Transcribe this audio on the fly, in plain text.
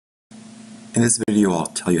In this video, I'll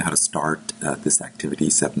tell you how to start this activity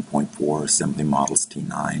 7.4 Assembly Models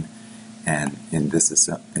T9. And in this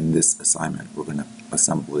assignment, we're going to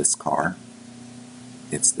assemble this car.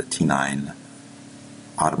 It's the T9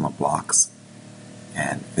 Automa blocks,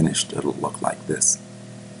 and finished it'll look like this.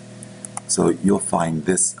 So you'll find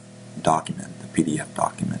this document, the PDF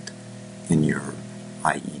document, in your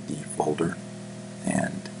IED folder,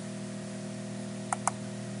 and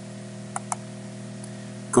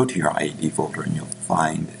go to your IED folder and you'll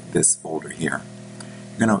find this folder here.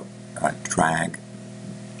 You're going to drag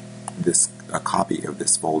a copy of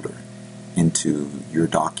this folder into your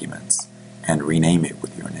documents and rename it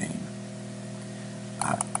with your name.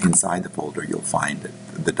 Inside the folder you'll find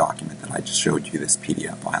the document that I just showed you, this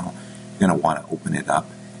PDF file. You're going to want to open it up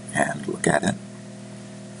and look at it.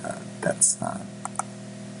 That's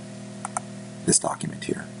this document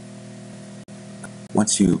here.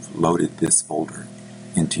 Once you've loaded this folder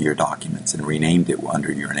into your documents and renamed it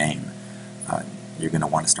under your name, you're going to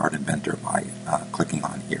want to start Inventor by clicking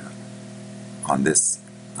on here, on this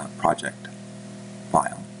project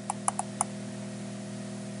file.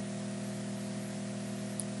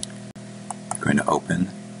 You're going to open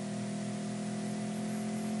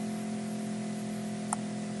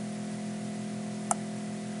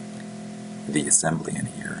the assembly in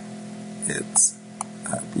here. It's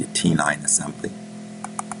the T9 assembly.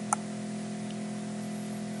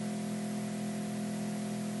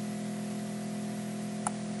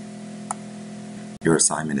 Your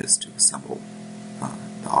assignment is to assemble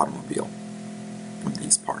the automobile from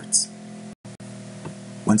these parts.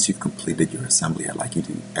 Once you've completed your assembly, I'd like you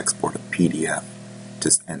to export a PDF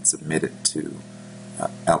and submit it to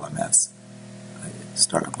LMS.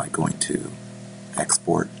 Start out by going to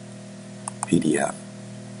Export, PDF.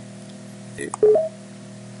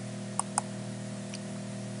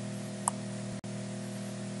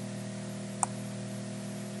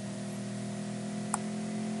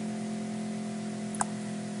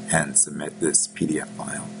 And submit this PDF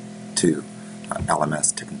file to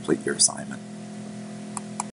LMS to complete your assignment.